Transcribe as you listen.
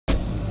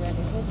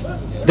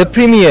The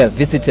Premier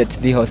visited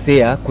the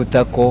Hosea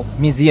Kutako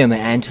Museum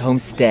and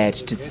Homestead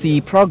to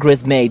see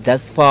progress made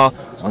thus far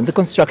on the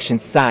construction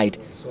side.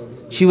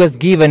 She was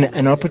given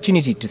an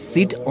opportunity to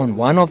sit on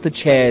one of the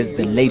chairs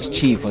the late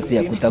Chief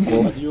Hosea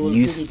Kutako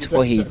used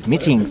for his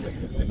meetings,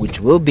 which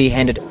will be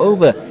handed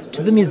over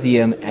to the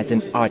museum as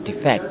an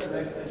artifact.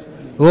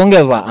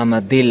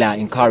 Kuugongelwa-Amadhila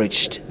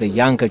encouraged the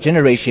younger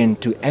generation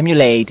to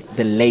emulate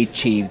the late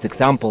Chief's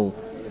example.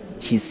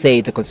 She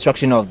said the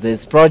construction of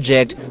this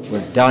project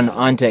was done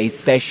under a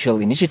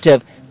special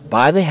initiative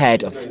by the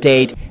head of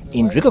state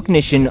in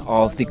recognition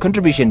of the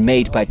contribution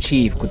made by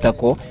Chief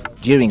Kutako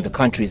during the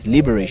country's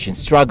liberation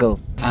struggle.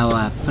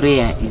 Our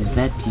prayer is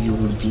that you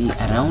will be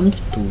around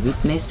to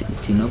witness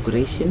its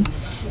inauguration,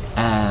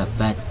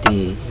 but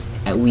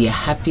we are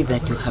happy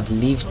that you have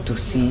lived to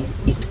see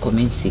it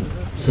commencing,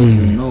 so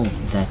you know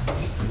that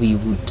we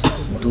would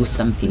do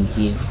something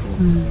here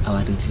for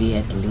our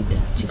revered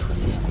leader, Chief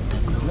Hosea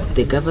Kutako.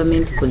 The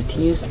government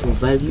continues to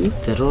value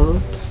the role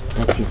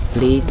that is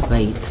played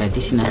by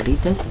traditional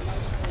leaders,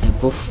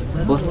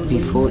 both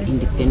before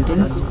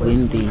independence,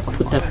 when they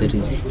put up a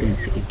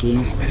resistance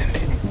against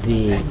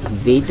the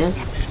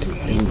invaders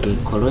and the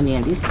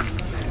colonialists,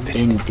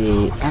 and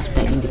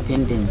after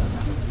independence,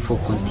 for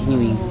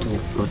continuing to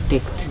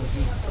protect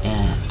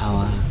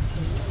our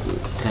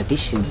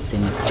traditions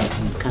and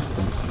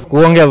customs.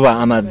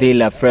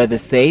 Kuugongelwa-Amadhila further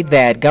said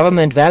that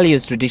government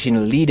values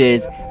traditional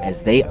leaders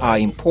as they are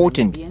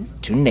important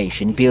to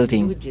nation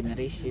building.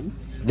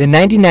 The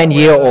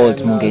 99-year-old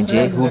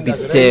Mungenje, who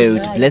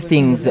bestowed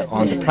blessings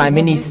on the Prime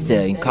Minister,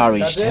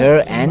 encouraged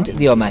her and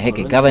the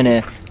Omaheke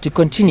governor to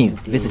continue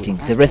visiting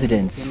the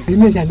residents.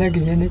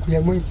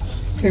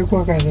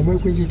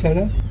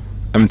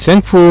 I'm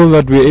thankful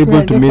that we are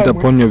able to meet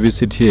upon your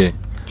visit here.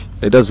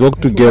 Let us work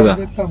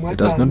together.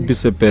 Let us not be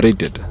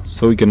separated,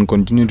 so we can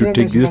continue to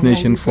take this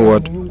nation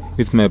forward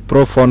with my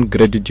profound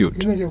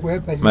gratitude.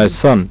 My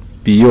son,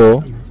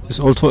 Pio,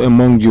 is also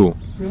among you.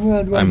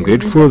 I'm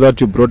grateful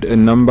that you brought a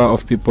number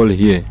of people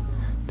here.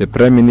 The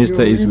Prime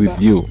Minister is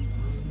with you.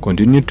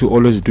 Continue to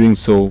always doing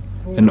so,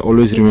 and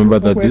always remember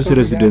that this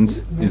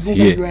residence is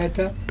here.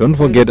 Don't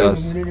forget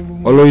us.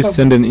 Always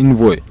send an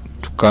envoy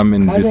to come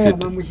and visit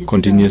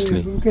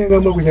continuously.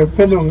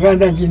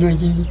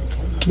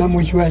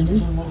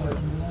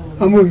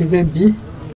 Amu